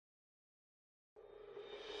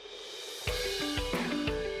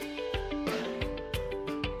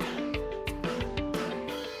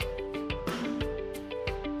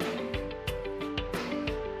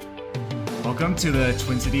Welcome to the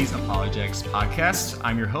Twin Cities Apologetics Podcast.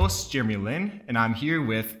 I'm your host, Jeremy Lin, and I'm here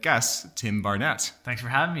with guest Tim Barnett. Thanks for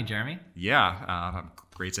having me, Jeremy. Yeah,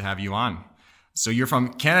 great to have you on. So you're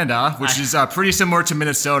from Canada, which is pretty similar to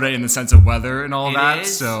Minnesota in the sense of weather and all that.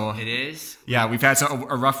 It is. Yeah, we've had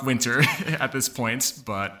a rough winter at this point,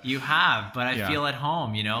 but you have. But I feel at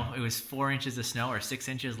home. You know, it was 4 inches of snow or 6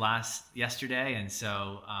 inches yesterday, and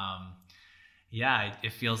so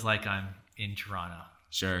it feels like I'm in Toronto.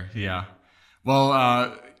 Sure. Yeah.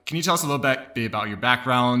 Well, can you tell us a little bit about your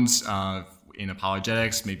background in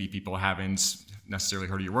apologetics? Maybe people haven't necessarily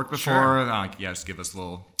heard of your work before. Sure. Just give us a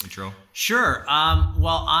little intro. Sure.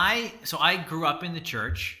 I grew up in the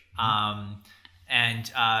church, but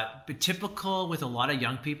typical with a lot of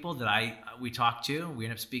young people that we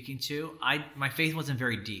end up speaking to. My faith wasn't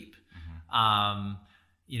very deep.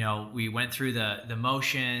 We went through the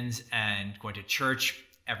motions and going to church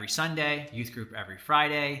every Sunday, youth group every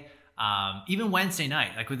Friday, even Wednesday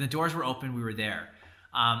night. Like when the doors were open, we were there.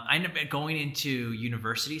 I ended up going into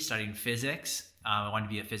university studying physics. I wanted to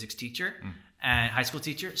be a physics teacher and high school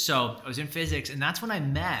teacher. So I was in physics, and that's when I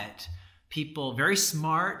met people, very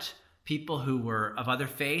smart people who were of other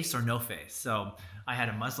faiths or no faith. So I had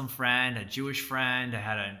a Muslim friend, a Jewish friend. I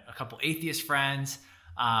had a couple atheist friends.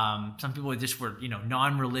 Some people just were,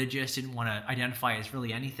 non-religious, didn't want to identify as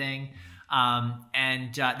really anything.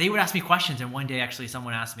 They would ask me questions. And one day, actually,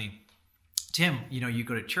 someone asked me, Tim, you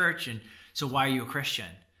go to church, and so why are you a Christian?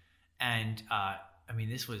 And I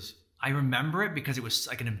remember it because it was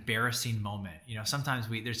like an embarrassing moment. Sometimes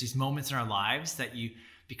there's these moments in our lives that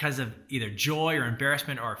because of either joy or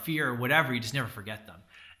embarrassment or fear or whatever, you just never forget them.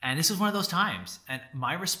 And this was one of those times. And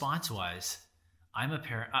my response was, I'm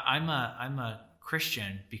a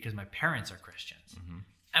Christian because my parents are Christians.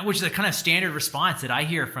 And which is a kind of standard response that I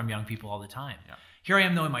hear from young people all the time. Yeah. Here I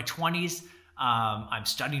am, though, in my 20s. I'm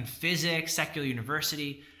studying physics, secular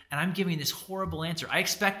university, and I'm giving this horrible answer. I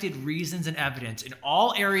expected reasons and evidence in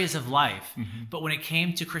all areas of life, but when it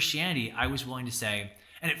came to Christianity, I was willing to say,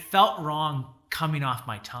 and it felt wrong coming off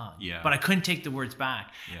my tongue, but I couldn't take the words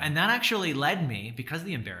back. Yeah. And that actually led me, because of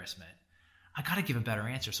the embarrassment, I got to give a better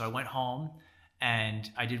answer. So I went home and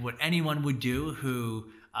I did what anyone would do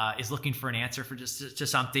who is looking for an answer to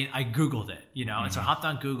something. I Googled it, and so I hopped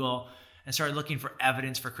on Google and started looking for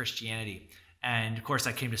evidence for Christianity. And of course,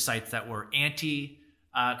 I came to sites that were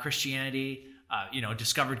anti-Christianity,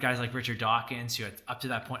 discovered guys like Richard Dawkins, who up to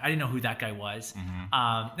that point, I didn't know who that guy was. Then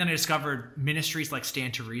I discovered ministries like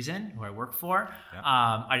Stand to Reason, who I work for. Yep.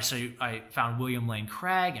 I found William Lane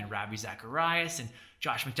Craig and Ravi Zacharias and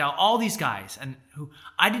Josh McDowell, all these guys, and who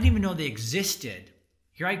I didn't even know they existed.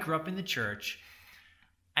 Here I grew up in the church,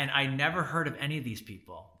 and I never heard of any of these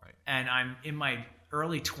people. Right. And I'm in my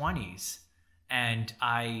early 20s, and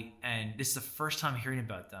this is the first time hearing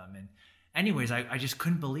about them. And anyways, I just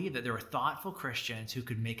couldn't believe that there were thoughtful Christians who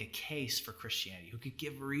could make a case for Christianity, who could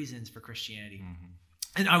give reasons for Christianity.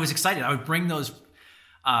 And I was excited. I would bring those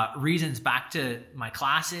reasons back to my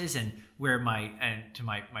classes and to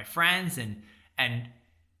my friends. And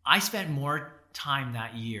I spent more time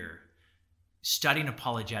that year studying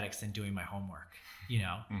apologetics than doing my homework,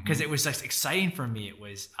 because it was just exciting for me. It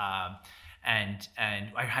was, and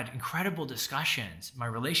I had incredible discussions. My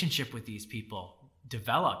relationship with these people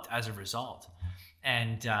developed as a result.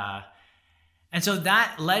 And so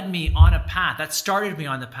that led me on a path, that started me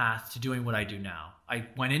on the path to doing what I do now. I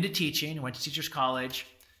went into teaching, went to Teachers College,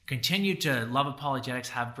 continued to love apologetics,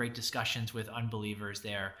 have great discussions with unbelievers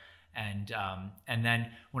there. And then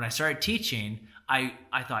when I started teaching, I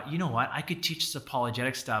thought, you know what, I could teach this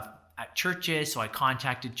apologetic stuff at churches. So I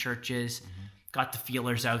contacted churches, got the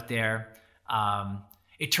feelers out there.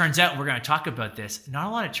 It turns out, and we're going to talk about this, not a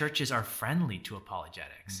lot of churches are friendly to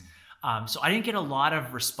apologetics. So I didn't get a lot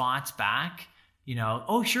of response back,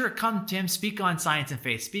 oh, sure, come, Tim, speak on science and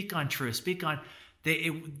faith, speak on truth,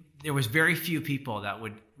 there was very few people that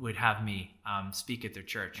would have me speak at their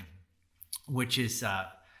church, which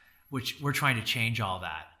we're trying to change all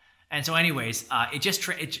that. And so anyways,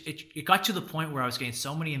 it got to the point where I was getting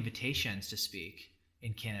so many invitations to speak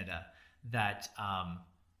in Canada that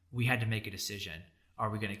we had to make a decision. Are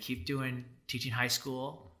we going to keep teaching high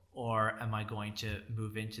school, or am I going to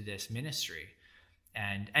move into this ministry?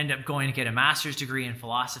 And end up going to get a master's degree in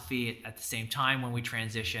philosophy at the same time when we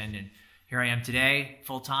transitioned. And here I am today,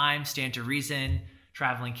 full-time, Stand to Reason,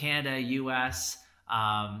 traveling Canada, US,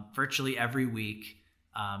 virtually every week,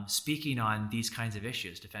 speaking on these kinds of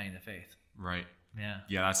issues, defending the faith. Right.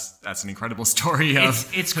 Yeah. That's an incredible story.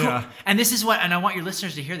 It's cool. Yeah. And this is and I want your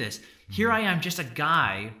listeners to hear this. Here I am, just a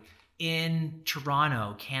guy in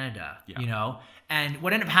Toronto, Canada, and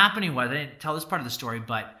what ended up happening was, I didn't tell this part of the story,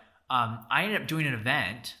 but I ended up doing an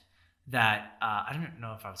event that I don't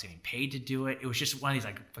know if I was getting paid to do it. It was just one of these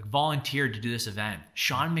like volunteered to do this event.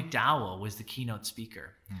 Sean McDowell was the keynote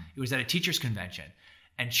speaker. It was at a teachers convention.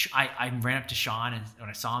 And I ran up to Sean and when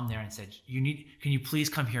I saw him there and said, can you please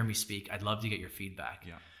come hear me speak? I'd love to get your feedback.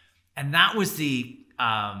 Yeah. And that was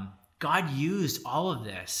God used all of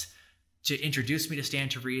this to introduce me to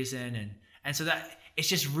Stand to Reason. And so that it's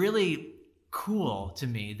just really cool to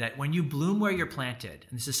me that when you bloom where you're planted,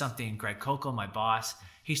 and this is something Greg Koukl, my boss,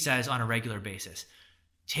 he says on a regular basis,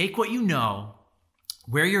 take what you know,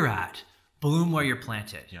 where you're at, bloom where you're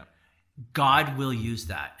planted. Yeah. God will use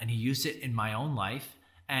that. And he used it in my own life.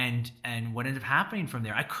 And what ended up happening from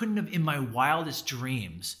there, I couldn't have in my wildest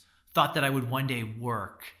dreams thought that I would one day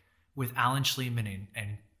work with Alan Schleman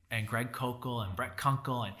and Greg Koukl and Brett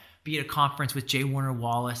Kunkle and be at a conference with J. Warner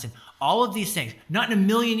Wallace and all of these things. Not in a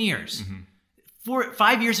million years.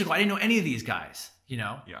 5 years ago, I didn't know any of these guys,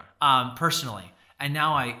 personally. And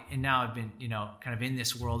now I've been, kind of in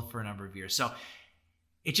this world for a number of years. So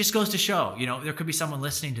it just goes to show, there could be someone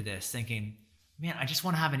listening to this thinking, man, I just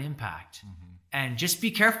want to have an impact. And just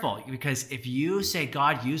be careful, because if you say,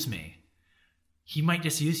 God, use me, he might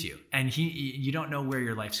just use you. And you don't know where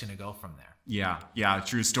your life's going to go from there. Yeah.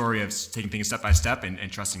 True story of taking things step by step and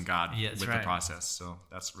trusting God with the process. So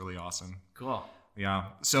that's really awesome. Cool. Yeah.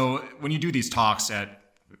 So when you do these talks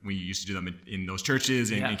we used to do them in those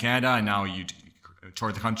churches in Canada, and now you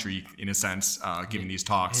tour the country in a sense, giving these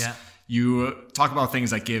talks. Yeah. You talk about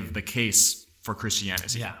things that give the case for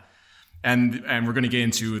Christianity. Yeah. And we're going to get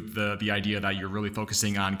into the idea that you're really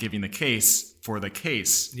focusing on giving the case for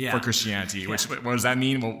Christianity. Which, what does that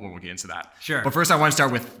mean? We'll get into that. Sure. But first, I want to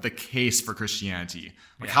start with the case for Christianity.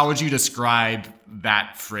 How would you describe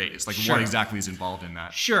that phrase? What exactly is involved in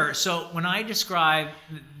that? Sure. So when I describe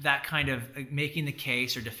that kind of making the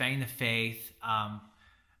case or defending the faith,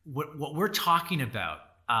 what we're talking about,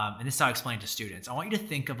 and this is how I explain to students, I want you to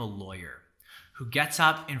think of a lawyer who gets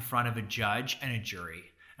up in front of a judge and a jury.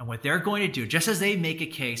 And what they're going to do, just as they make a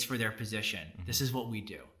case for their position, this is what we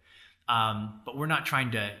do. But we're not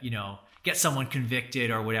trying to, get someone convicted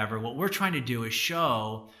or whatever. What we're trying to do is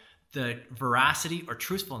show the veracity or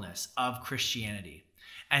truthfulness of Christianity.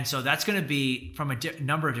 And so that's going to be from a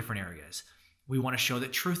number of different areas. We want to show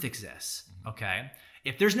that truth exists, okay?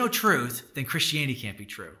 If there's no truth, then Christianity can't be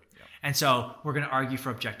true. Yep. And so we're going to argue for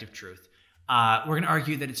objective truth. We're going to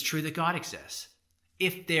argue that it's true that God exists.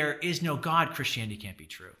 If there is no God, Christianity can't be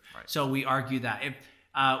true. Right. So we argue that.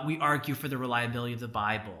 We argue for the reliability of the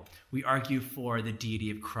Bible. We argue for the deity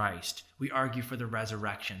of Christ. We argue for the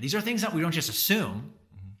resurrection. These are things that we don't just assume.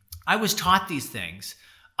 I was taught these things.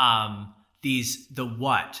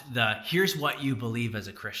 Here's what you believe as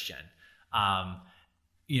a Christian,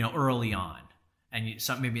 early on. And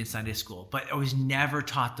maybe in Sunday school. But I was never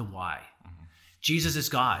taught the why. Jesus is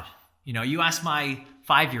God. You ask my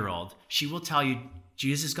 5-year-old, she will tell you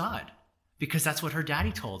Jesus is God, because that's what her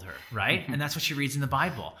daddy told her, right? And that's what she reads in the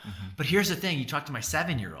Bible. But here's the thing, you talk to my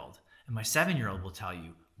 7-year-old, and my 7-year-old will tell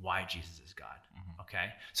you why Jesus is God,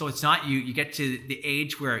 okay? So it's not you get to the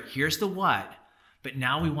age where here's the what, but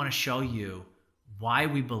now we want to show you why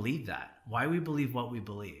we believe that, why we believe what we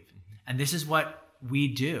believe. And this is what we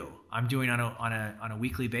do. I'm doing on a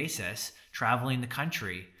weekly basis, traveling the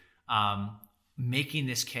country, making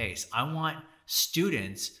this case. I want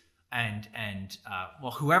students and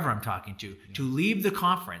whoever I'm talking to leave this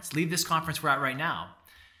conference we're at right now,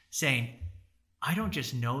 saying, I don't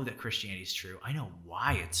just know that Christianity is true, I know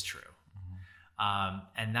why it's true.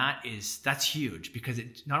 And that's huge, because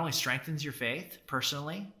it not only strengthens your faith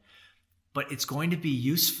personally, but it's going to be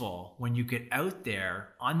useful when you get out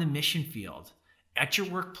there on the mission field, at your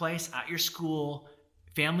workplace, at your school,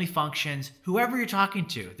 family functions, whoever you're talking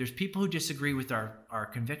to. There's people who disagree with our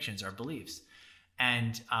convictions, our beliefs.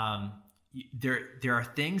 And there are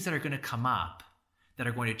things that are going to come up that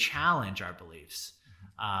are going to challenge our beliefs.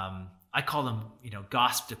 I call them,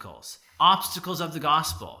 gospticles, obstacles of the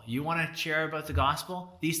gospel. You want to share about the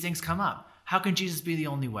gospel? These things come up. How can Jesus be the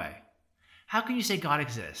only way? How can you say God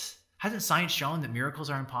exists? Hasn't science shown that miracles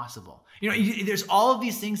are impossible? There's all of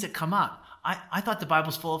these things that come up. I thought the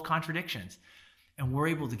Bible's full of contradictions, and we're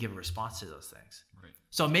able to give a response to those things. Right.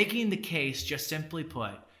 So making the case, just simply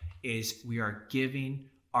put, is we are giving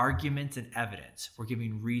arguments and evidence. We're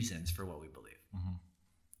giving reasons for what we believe.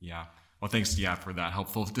 Yeah. Well, thanks, for that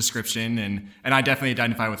helpful description. And I definitely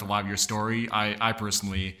identify with a lot of your story. I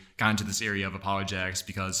personally got into this area of apologetics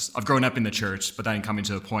because I've grown up in the church, but then coming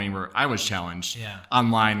to a point where I was challenged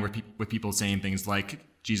online with people saying things like,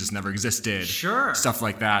 Jesus never existed. Sure. Stuff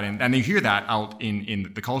like that. And you hear that out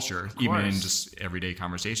in the culture, even in just everyday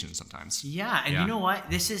conversations sometimes. Yeah. And you know what?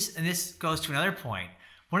 This goes to another point.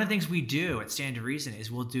 One of the things we do at Stand to Reason is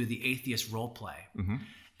we'll do the atheist role play. Mm-hmm.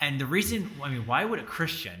 And the reason, why would a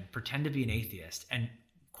Christian pretend to be an atheist and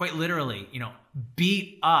quite literally,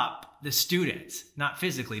 beat up the students, not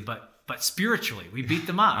physically, but spiritually? We beat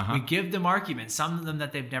them up. We give them arguments, some of them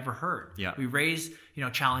that they've never heard. Yeah. We raise,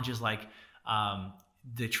 challenges like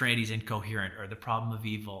the Trinity's incoherent, or the problem of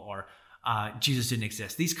evil, or Jesus didn't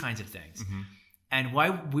exist, these kinds of things. Mm-hmm. And why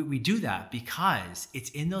we do that? Because it's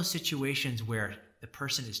in those situations where the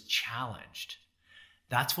person is challenged.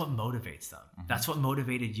 That's what motivates them. Mm-hmm. That's what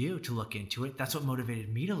motivated you to look into it. That's what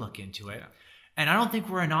motivated me to look into it. Yeah. And I don't think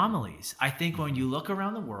we're anomalies. I think when you look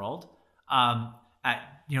around the world, at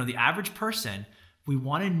the average person, we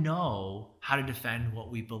want to know how to defend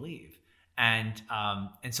what we believe. And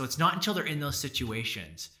so it's not until they're in those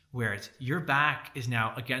situations where it's your back is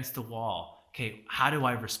now against the wall. Okay, how do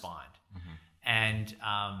I respond?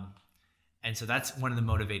 Mm-hmm. And so that's one of the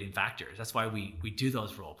motivating factors. That's why we do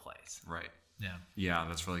those role plays. Right. Yeah. Yeah,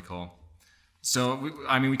 that's really cool. So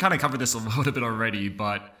we kind of covered this a little bit already,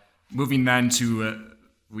 but moving then to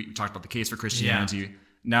we talked about the case for Christianity. Yeah.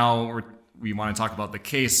 Now we want to talk about the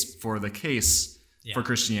case for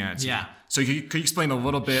Christianity. Yeah. So could you explain a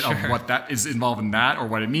little bit of what that is involved in that, or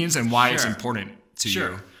what it means, and why it's important to you?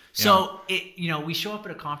 Yeah. So we show up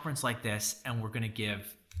at a conference like this, and we're going to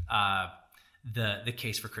give the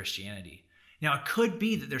case for Christianity. Now, it could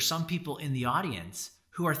be that there's some people in the audience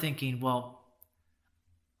who are thinking, well,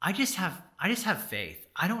 I just have faith.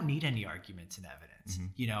 I don't need any arguments and evidence.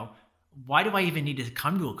 Mm-hmm. Why do I even need to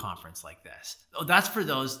come to a conference like this? Oh, that's for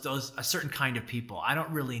those a certain kind of people. I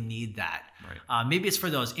don't really need that. Right. Maybe it's for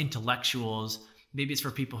those intellectuals. Maybe it's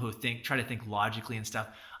for people who try to think logically and stuff.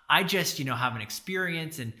 I just have an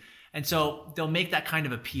experience, and so they'll make that kind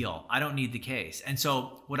of appeal. I don't need the case. And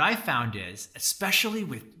so what I found is, especially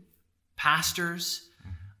with pastors,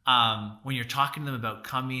 when you're talking to them about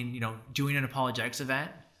coming, doing an apologetics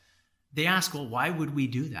event, they ask, well, why would we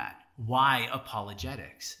do that? Why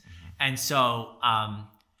apologetics? Mm-hmm. And so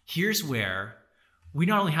here's where we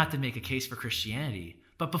not only have to make a case for Christianity,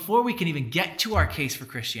 but before we can even get to our case for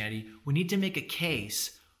Christianity, we need to make a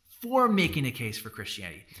case for making a case for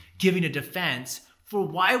Christianity, giving a defense for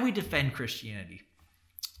why we defend Christianity.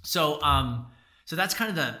 So that's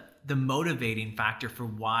kind of the motivating factor for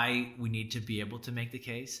why we need to be able to make the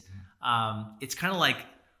case. It's kind of like,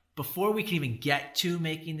 before we can even get to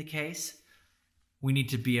making the case, we need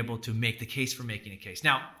to be able to make the case for making a case.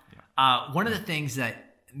 Now, one of the things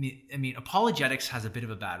that, apologetics has a bit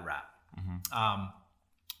of a bad rap. Mm-hmm.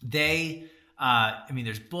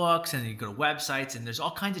 There's books, and you go to websites, and there's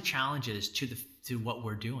all kinds of challenges to what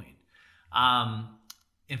we're doing.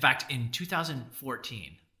 In fact, in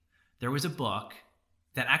 2014, there was a book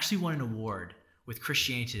that actually won an award with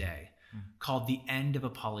Christianity Today called The End of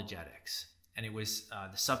Apologetics. And it was,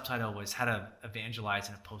 the subtitle was How to Evangelize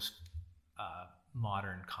in a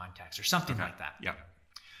Post-Modern Context, or something like that. Yeah.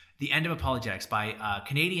 The End of Apologetics by a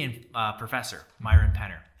Canadian professor, Myron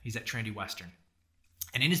Penner. He's at Trinity Western.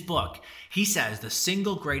 And in his book, he says the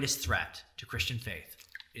single greatest threat to Christian faith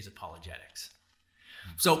is apologetics.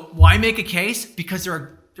 So why make a case? Because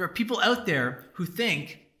there are people out there who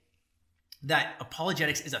think that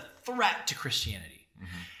apologetics is a threat to Christianity.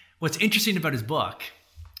 Mm-hmm. What's interesting about his book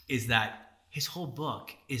is that his whole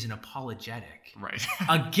book is an apologetic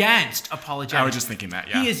against apologetics. I was just thinking that,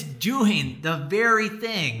 yeah. He is doing the very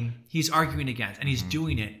thing he's arguing against, and he's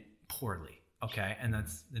doing it poorly, okay? And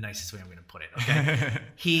that's the nicest way I'm going to put it, okay?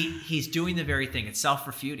 He's doing the very thing. It's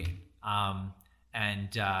self-refuting.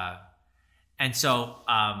 And so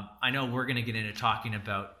I know we're going to get into talking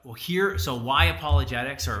about, so why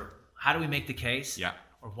apologetics, or how do we make the case? Yeah.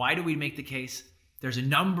 Or why do we make the case? There's a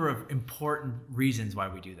number of important reasons why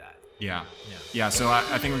we do that. Yeah. So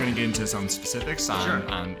I think we're going to get into some specifics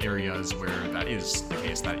on areas where that is the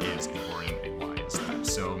case, that is important, and why is that.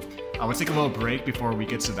 So let's take a little break before we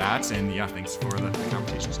get to that. And thanks for the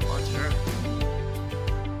conversation so far today.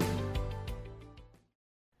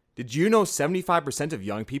 Did you know 75% of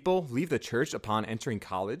young people leave the church upon entering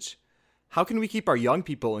college? How can we keep our young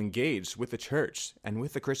people engaged with the church and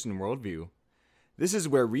with the Christian worldview? This is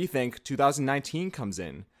where Rethink 2019 comes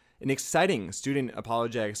in. An exciting student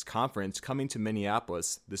apologetics conference coming to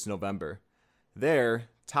Minneapolis this November. There,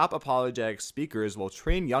 top apologetics speakers will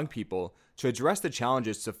train young people to address the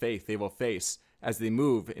challenges to faith they will face as they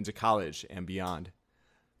move into college and beyond.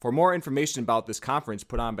 For more information about this conference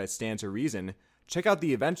put on by Stand to Reason, check out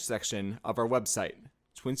the events section of our website,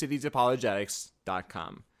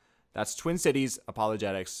 TwinCitiesApologetics.com. That's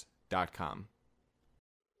TwinCitiesApologetics.com.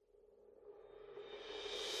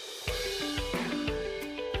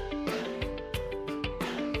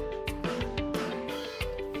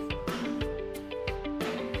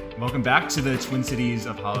 Welcome back to the Twin Cities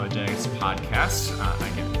Apologetics podcast.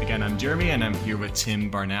 Again, I'm Jeremy, and I'm here with Tim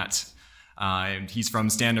Barnett. He's from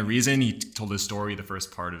Stand to Reason. He told his story the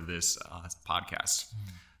first part of this podcast.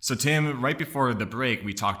 So, Tim, right before the break,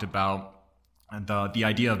 we talked about the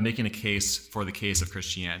idea of making a case for the case of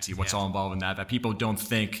Christianity. What's all involved in that people don't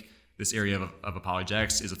think this area of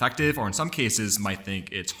apologetics is effective, or in some cases might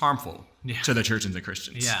think it's harmful to the church and the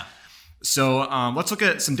Christians. Yeah. So let's look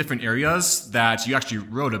at some different areas that you actually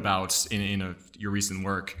wrote about in your recent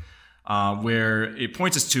work, where it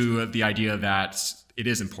points us to the idea that it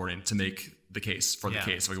is important to make the case for the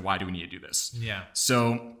case. Like, why do we need to do this? Yeah.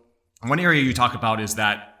 So one area you talk about is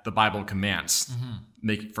that the Bible commands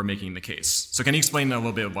for making the case. So can you explain a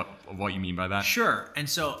little bit of what you mean by that? Sure. And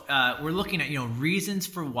so we're looking at reasons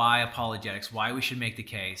for why apologetics, why we should make the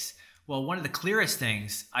case. Well, one of the clearest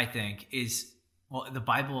things, I think, is the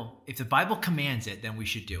Bible. If the Bible commands it, then we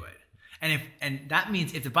should do it. And that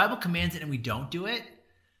means if the Bible commands it and we don't do it,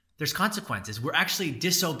 there's consequences. We're actually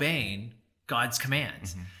disobeying God's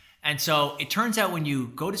commands. And so it turns out when you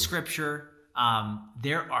go to Scripture,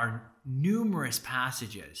 there are numerous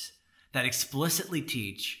passages that explicitly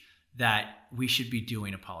teach that we should be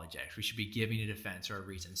doing apologetics. We should be giving a defense or a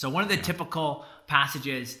reason. So one of the typical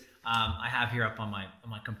passages I have here up on my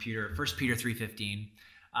computer, 1 Peter 3:15.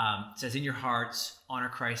 Says, in your hearts, honor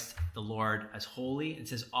Christ the Lord as holy. It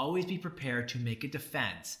says, always be prepared to make a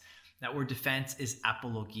defense. That word defense is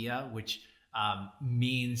apologia, which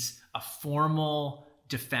means a formal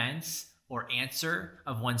defense or answer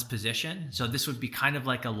of one's position. So this would be kind of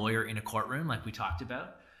like a lawyer in a courtroom, like we talked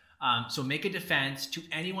about. So make a defense to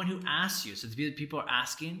anyone who asks you. So the people are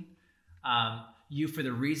asking you for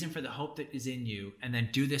the reason for the hope that is in you, and then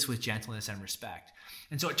do this with gentleness and respect.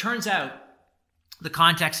 And so it turns out, the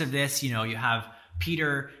context of this, you have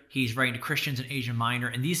Peter, he's writing to Christians in Asia Minor,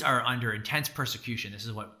 and these are under intense persecution. This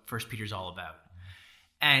is what 1 Peter's all about.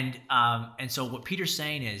 And so what Peter's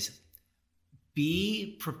saying is,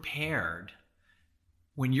 be prepared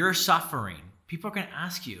when you're suffering. People are going to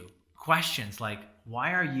ask you questions like,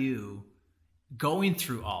 why are you going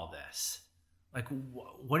through all this? Like,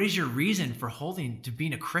 what is your reason for holding to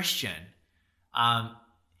being a Christian?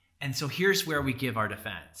 And so here's where we give our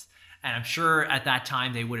defense. And I'm sure at that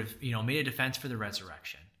time they would have, made a defense for the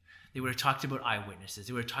resurrection. They would have talked about eyewitnesses.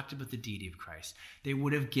 They would have talked about the deity of Christ. They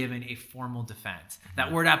would have given a formal defense. That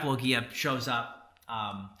word apologia shows up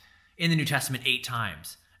in the New Testament 8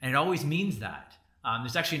 times, and it always means that.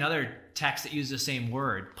 There's actually another text that uses the same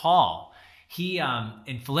word. Paul, he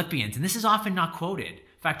in Philippians, and this is often not quoted.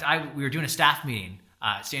 In fact, we were doing a staff meeting,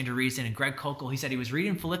 Stand to Reason, and Greg Kokel, he said he was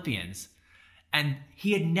reading Philippians, and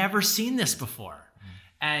he had never seen this before.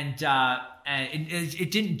 And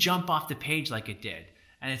it didn't jump off the page like it did.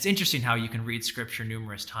 And it's interesting how you can read Scripture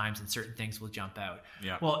numerous times and certain things will jump out.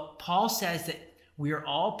 Yeah. Well, Paul says that we are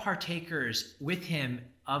all partakers with him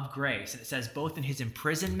of grace. And it says both in his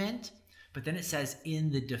imprisonment, but then it says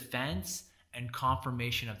in the defense and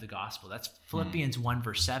confirmation of the gospel. That's Philippians 1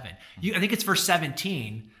 verse 7. I think it's verse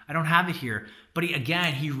 17. I don't have it here. But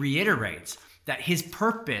he reiterates that his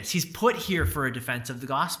purpose, he's put here for a defense of the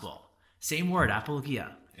gospel. Same word,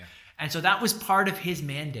 apologia. Yeah. And so that was part of his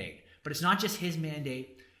mandate. But it's not just his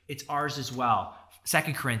mandate, it's ours as well.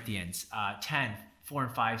 2 Corinthians 10, 4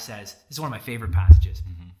 and 5 says, this is one of my favorite passages.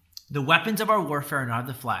 The weapons of our warfare are not of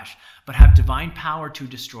the flesh, but have divine power to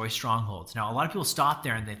destroy strongholds. Now, a lot of people stop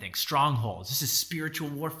there and they think, strongholds, this is spiritual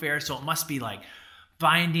warfare, so it must be like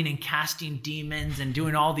binding and casting demons and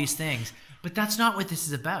doing all these things. But that's not what this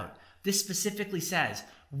is about. This specifically says,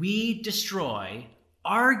 we destroy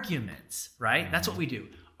arguments, right? That's what we do.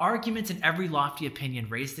 Arguments and every lofty opinion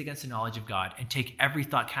raised against the knowledge of God, and take every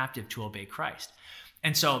thought captive to obey Christ.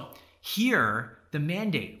 And so here, the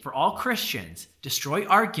mandate for all Christians, destroy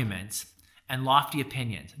arguments and lofty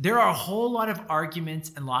opinions. There are a whole lot of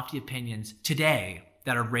arguments and lofty opinions today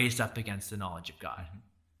that are raised up against the knowledge of God.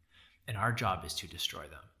 And our job is to destroy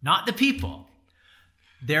them. Not the people.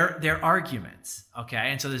 They're arguments, okay?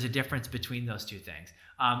 And so there's a difference between those two things.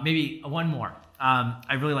 Maybe one more.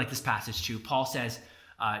 I really like this passage too. Paul says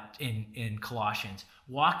in Colossians,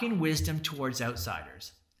 walk in wisdom towards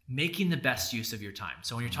outsiders, making the best use of your time.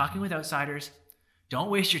 So when you're talking with outsiders,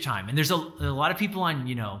 don't waste your time. And there's a lot of people on,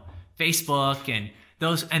 Facebook and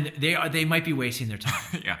those, and they might be wasting their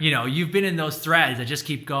time. Yeah. You've been in those threads that just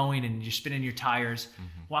keep going and you're spinning your tires.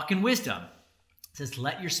 Walk in wisdom. It says,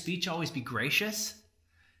 let your speech always be gracious,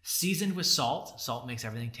 seasoned with salt. Salt makes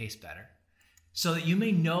everything taste better. So that you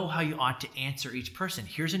may know how you ought to answer each person.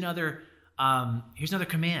 Here's another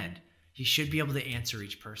command. You should be able to answer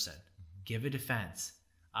each person. Give a defense.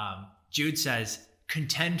 Jude says,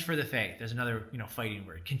 contend for the faith. There's another, fighting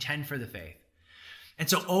word. Contend for the faith. And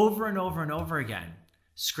so over and over and over again,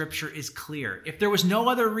 Scripture is clear. If there was no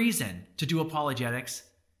other reason to do apologetics,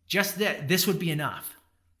 just that this would be enough.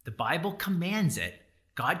 The Bible commands it.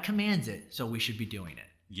 God commands it, so we should be doing it.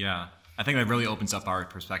 Yeah, I think that really opens up our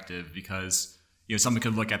perspective because someone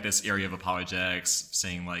could look at this area of apologetics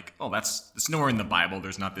saying like, oh, it's nowhere in the Bible.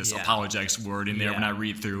 There's not this apologetics word in there when I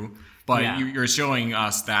read through. But you're showing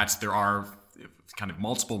us that there are kind of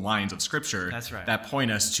multiple lines of Scripture that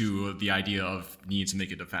point us to the idea of need to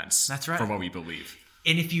make a defense for what we believe.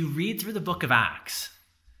 And if you read through the book of Acts,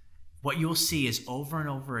 what you'll see is over and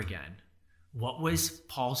over again, what was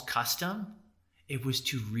Paul's custom? It was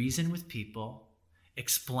to reason with people,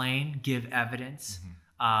 explain, give evidence.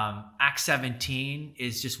 Acts 17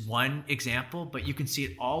 is just one example, but you can see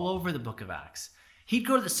it all over the book of Acts. He'd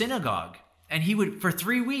go to the synagogue and he would, for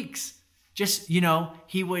 3 weeks,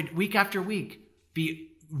 he would week after week be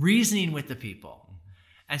reasoning with the people.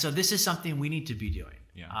 And so this is something we need to be doing.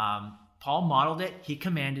 Paul modeled it. He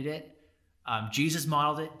commanded it. Jesus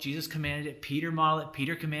modeled it. Jesus commanded it. Peter modeled it.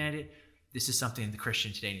 Peter commanded it. This is something the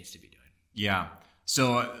Christian today needs to be doing. Yeah.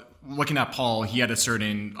 So looking at Paul, he had a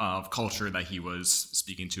certain culture that he was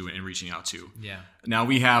speaking to and reaching out to. Yeah. Now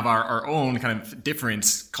we have our own kind of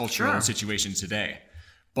different cultural situation today.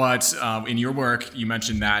 But in your work, you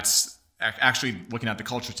mentioned that actually looking at the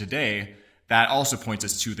culture today, that also points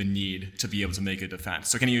us to the need to be able to make a defense.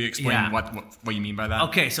 So can you explain what you mean by that?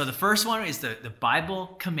 Okay, so the first one is the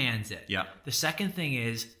Bible commands it. Yeah. The second thing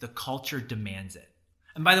is the culture demands it.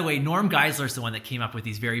 And by the way, Norm Geisler is the one that came up with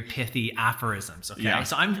these very pithy aphorisms. Okay,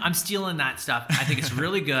 so I'm stealing that stuff. I think it's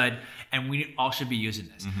really good, and we all should be using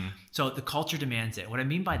this. So the culture demands it. What I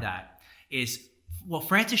mean by that is,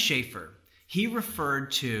 Francis Schaeffer, he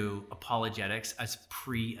referred to apologetics as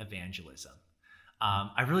pre-evangelism.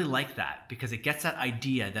 I really like that because it gets that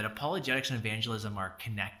idea that apologetics and evangelism are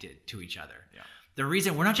connected to each other. Yeah. The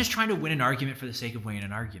reason we're not just trying to win an argument for the sake of winning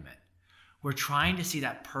an argument. We're trying to see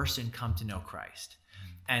that person come to know Christ.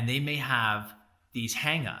 And they may have these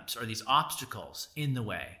hang-ups or these obstacles in the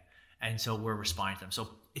way. And so we're responding to them. So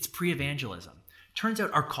it's pre-evangelism. Turns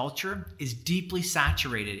out our culture is deeply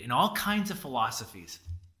saturated in all kinds of philosophies.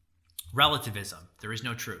 Relativism, there is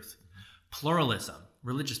no truth. Pluralism,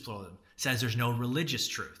 religious pluralism, says there's no religious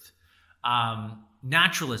truth.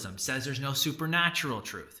 Naturalism says there's no supernatural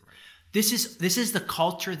truth. This is the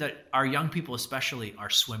culture that our young people especially are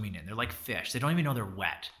swimming in. They're like fish. They don't even know they're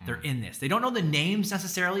wet. They're in this. They don't know the names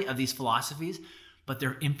necessarily of these philosophies, but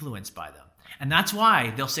they're influenced by them. And that's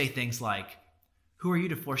why they'll say things like, who are you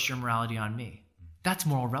to force your morality on me? That's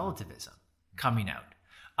moral relativism coming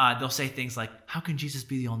out. They'll say things like, how can Jesus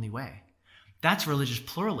be the only way? That's religious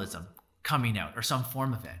pluralism coming out, or some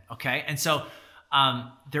form of it, okay? And so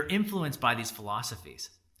they're influenced by these philosophies.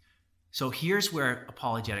 So here's where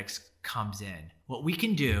apologetics comes in. What we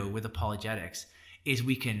can do with apologetics is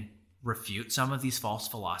we can refute some of these false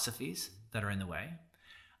philosophies that are in the way.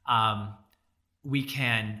 We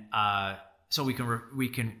can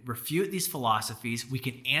refute these philosophies. We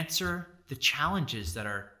can answer the challenges that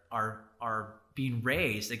are being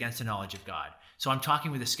raised against the knowledge of God. So I'm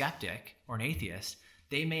talking with a skeptic or an atheist.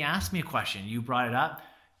 They may ask me a question. You brought it up.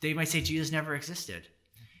 They might say Jesus never existed.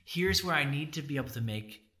 Here's where I need to be able to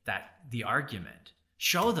make the argument.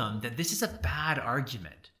 Show them that this is a bad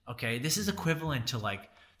argument, okay? This is equivalent to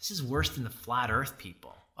this is worse than the flat earth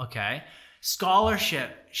people, okay? Scholarship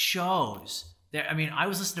shows that, I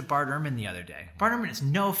was listening to Bart Ehrman the other day. Bart Ehrman is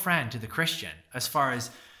no friend to the Christian as far as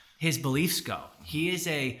his beliefs go. He is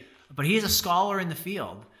a scholar in the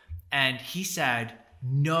field, and he said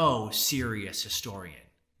no serious historian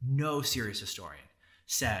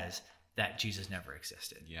says that Jesus never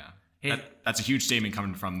existed. Yeah. That's a huge statement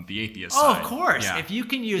coming from the atheist side. Of course. Yeah. If you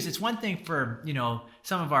can it's one thing for,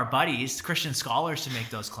 some of our buddies, Christian scholars, to make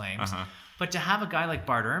those claims, but to have a guy like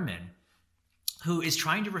Bart Ehrman who is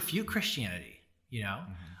trying to refute Christianity,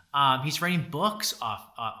 he's writing books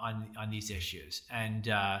on these issues. And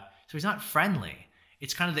so he's not friendly.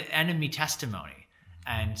 It's kind of the enemy testimony.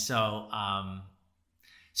 And so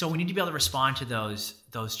we need to be able to respond to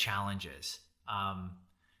those challenges.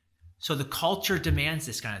 So the culture demands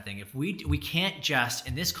this kind of thing. If we can't just,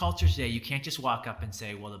 in this culture today, you can't just walk up and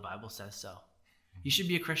say, well, the Bible says so. You should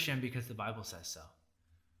be a Christian because the Bible says so.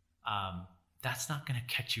 That's not going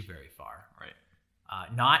to get you very far. Right.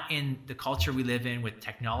 Not in the culture we live in with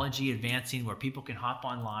technology advancing where people can hop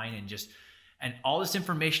online and just and all this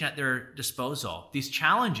information at their disposal, these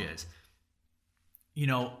challenges.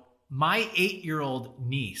 My 8-year-old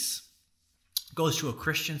niece goes to a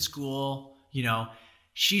Christian school.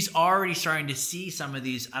 She's already starting to see some of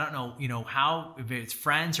these, I don't know, how, if it's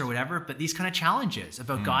friends or whatever, but these kind of challenges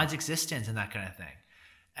about God's existence and that kind of thing.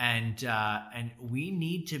 And we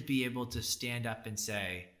need to be able to stand up and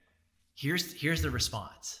say, here's the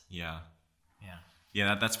response. Yeah.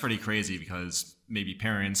 That's pretty crazy, because maybe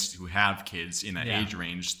parents who have kids in that age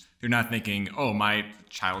range, they're not thinking, oh, my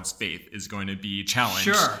child's faith is going to be challenged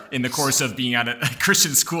in the course of being at a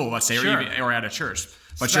Christian school, let's say, or at a church.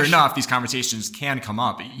 But sure enough, these conversations can come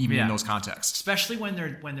up even in those contexts. Especially when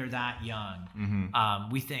they're that young.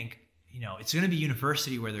 We think, it's going to be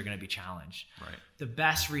university where they're going to be challenged. Right. The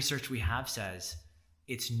best research we have says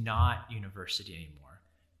it's not university anymore.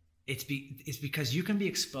 It's because you can be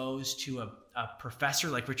exposed to a professor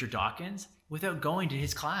like Richard Dawkins without going to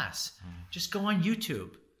his class. Just go on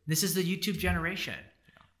YouTube. This is the YouTube generation.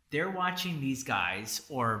 They're watching these guys,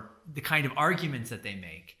 or the kind of arguments that they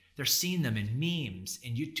make. They're seeing them in memes,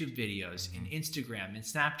 in YouTube videos, in Instagram, in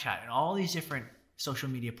Snapchat, and all these different social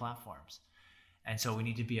media platforms. And so we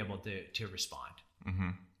need to be able to respond.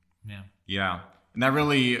 Yeah. And that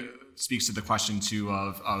really speaks to the question too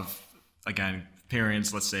of again,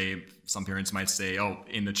 parents. Let's say some parents might say, oh,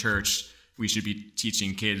 in the church, we should be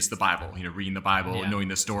teaching kids the Bible, reading the Bible, knowing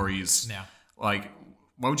the stories. Yeah. Like,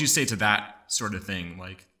 what would you say to that sort of thing?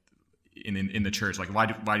 Like, in the church, like,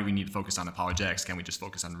 why do we need to focus on apologetics? Can't we just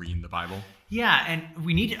focus on reading the Bible? Yeah, and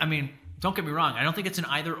we need, don't get me wrong, I don't think it's an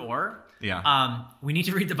either or. Yeah. We need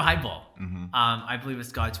to read the Bible. I believe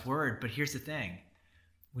it's God's word, but here's the thing.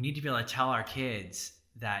 We need to be able to tell our kids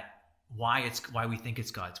that why we think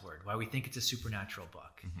it's God's word, why we think it's a supernatural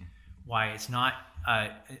book, why it's not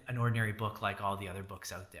an ordinary book like all the other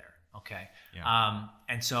books out there. Okay. Yeah.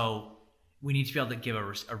 And so we need to be able to give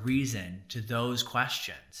a reason to those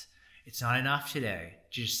questions. It's not enough today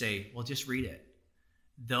to just say, well, just read it.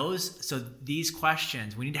 These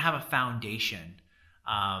questions, we need to have a foundation.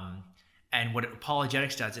 And what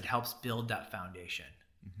apologetics does, it helps build that foundation.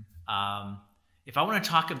 If I want to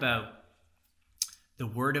talk about the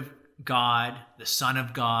Word of God, the Son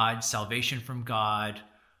of God, salvation from God,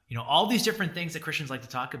 all these different things that Christians like to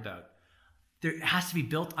talk about, there has to be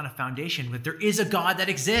built on a foundation that there is a God that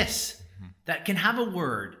exists, that can have a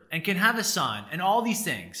word and can have a son and all these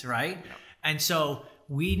things, right? Yep. And so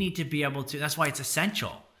we need to be able to, that's why it's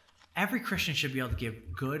essential. Every Christian should be able to give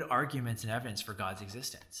good arguments and evidence for God's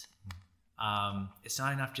existence. It's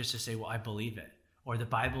not enough just to say, well, I believe it. Or the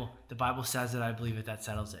Bible says that I believe it, that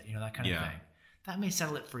settles it, that kind of thing. That may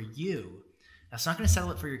settle it for you. That's not going to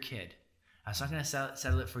settle it for your kid. That's not going to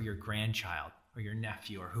settle it for your grandchild or your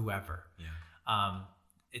nephew or whoever. Yeah.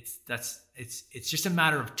 It's just a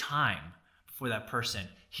matter of time before that person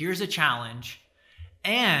hears a challenge,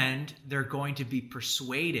 and they're going to be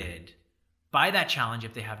persuaded by that challenge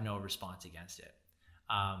if they have no response against it.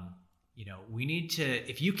 We need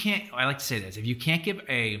to, I like to say this, if you can't give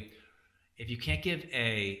a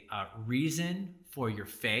reason for your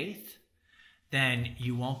faith, then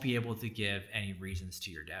you won't be able to give any reasons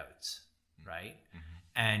to your doubts, right?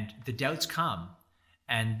 And the doubts come,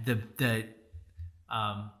 and the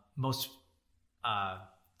most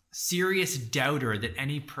serious doubter that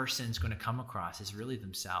any person's going to come across is really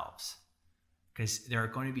themselves, because there are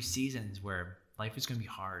going to be seasons where life is going to be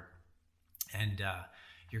hard, and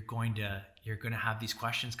you're going to have these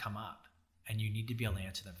questions come up, and you need to be able to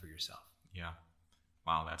answer them for yourself. Yeah.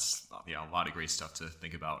 Wow, that's a lot of great stuff to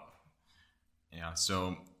think about. Yeah.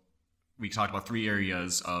 So we talked about 3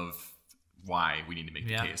 areas of why we need to make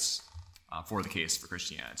the case for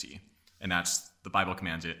Christianity, and that's the Bible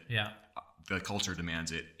commands it. Yeah. The culture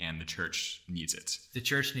demands it, and the church needs it. The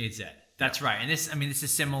church needs it. That's right. And this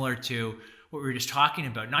is similar to what we were just talking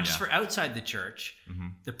about, not just for outside the church,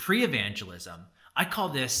 the pre-evangelism. I call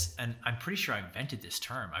this, and I'm pretty sure I invented this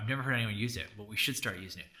term. I've never heard anyone use it, but we should start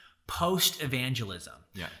using it. Post-evangelism.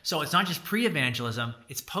 Yeah. So it's not just pre-evangelism,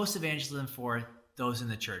 it's post-evangelism for those in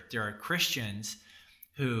the church. There are Christians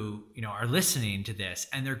who, are listening to this,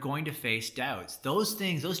 and they're going to face doubts. Those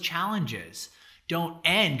things, those challenges don't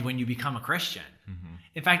end when you become a Christian.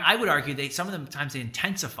 In fact, I would argue some of them times they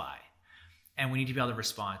intensify, and we need to be able to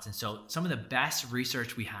respond. And so some of the best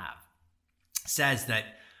research we have says that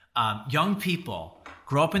young people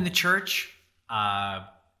grow up in the church,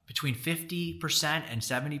 between 50% and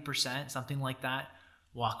 70%, something like that,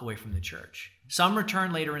 walk away from the church. Some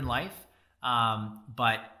return later in life,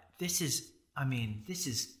 but this is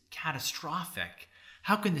catastrophic.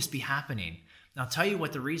 How can this be happening? And I'll tell you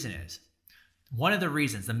what the reason is. One of the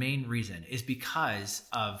reasons, the main reason, is because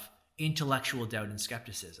of intellectual doubt and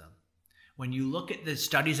skepticism. When you look at the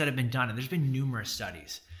studies that have been done, and there's been numerous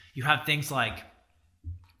studies, you have things like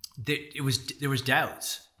there was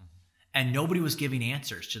doubts, and nobody was giving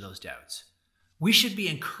answers to those doubts. We should be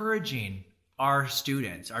encouraging our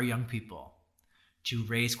students, our young people, to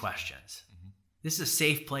raise questions. Mm-hmm. This is a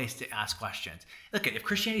safe place to ask questions. Look, if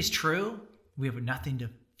Christianity is true, we have nothing to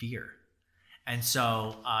fear. And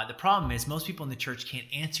so the problem is most people in the church can't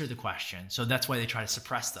answer the question, so that's why they try to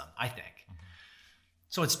suppress them, I think. Mm-hmm.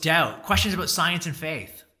 So it's doubt. Questions about science and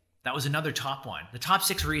faith. That was another top one. The top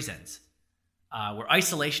 6 reasons were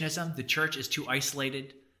isolationism. The church is too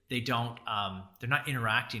isolated. They're not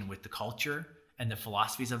interacting with the culture and the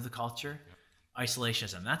philosophies of the culture. Yep.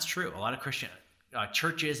 Isolationism. That's true. A lot of Christian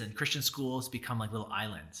churches and Christian schools become like little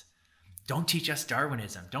islands. Don't teach us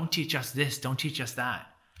Darwinism. Don't teach us this. Don't teach us that.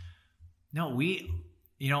 No,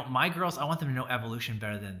 my girls, I want them to know evolution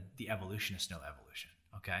better than the evolutionists know evolution.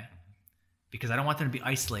 Okay? Because I don't want them to be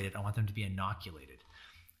isolated. I want them to be inoculated.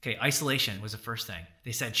 Okay, isolation was the first thing.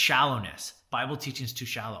 They said shallowness. Bible teaching is too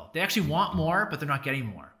shallow. They actually want more, but they're not getting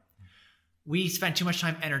more. We spend too much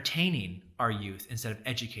time entertaining our youth instead of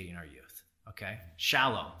educating our youth. Okay,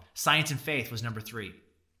 shallow. Science and faith was number 3.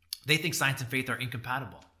 They think science and faith are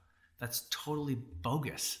incompatible. That's totally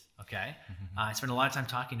bogus. Okay, I spend a lot of time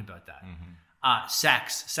talking about that.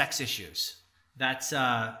 Sex issues. That's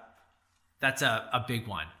a big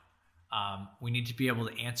one. We need to be able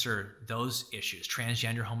to answer those issues.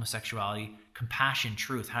 Transgender, homosexuality, compassion,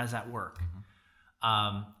 truth. How does that work?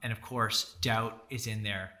 And of course, doubt is in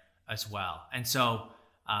there as well. And so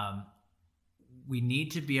we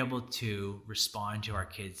need to be able to respond to our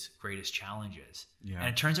kids' greatest challenges. Yeah. And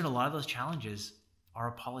it turns out a lot of those challenges are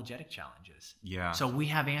apologetic challenges. Yeah. So we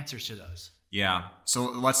have answers to those. Yeah. So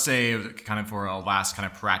let's say, kind of for a last kind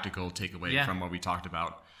of practical takeaway from what we talked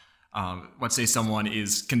about, let's say someone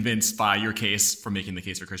is convinced by your case for making the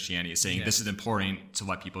case for Christianity, saying this is important to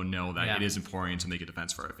let people know that it is important to make a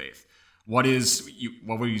defense for our faith. What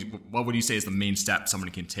would you say is the main step someone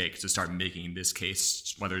can take to start making this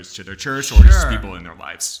case, whether it's to their church or just people in their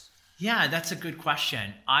lives? Yeah, that's a good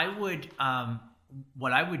question. I would,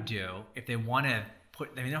 what I would do if they want to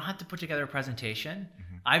they don't have to put together a presentation.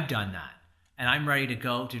 I've done that. And I'm ready to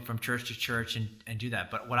go from church to church and do that.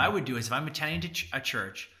 But what I would do is if I'm attending to a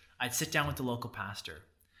church, I'd sit down with the local pastor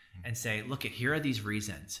and say, look, here are these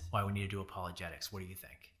reasons why we need to do apologetics. What do you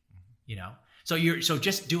think? You know? So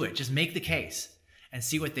just do it. Just make the case and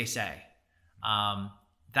see what they say.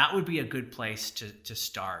 That would be a good place to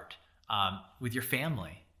start with your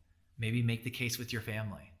family. Maybe make the case with your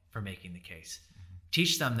family for making the case.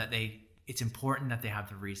 Teach them that it's important that they have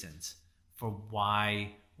the reasons for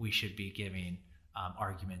why we should be giving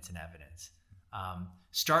arguments and evidence.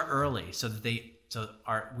 Start early so that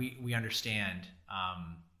we understand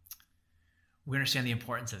the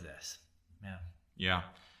importance of this.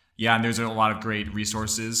 Yeah, and there's a lot of great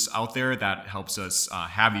resources out there that helps us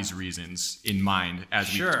have these reasons in mind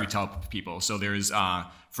as we tell people. So there's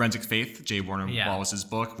Forensic Faith, J. Warner Wallace's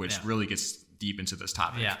book, which really gets deep into this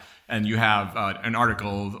topic. Yeah. And you have an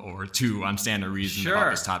article or 2 on Stand to Reason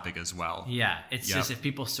about this topic as well. Yeah, it's just if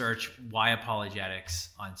people search why apologetics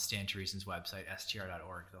on Stand to Reason's website,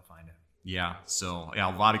 str.org, they'll find it. Yeah, so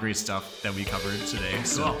a lot of great stuff that we covered today.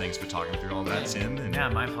 So thanks for talking through all that, Tim.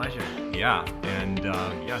 And, my pleasure. Yeah, and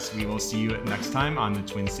yes, we will see you next time on the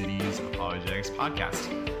Twin Cities Apologetics Podcast.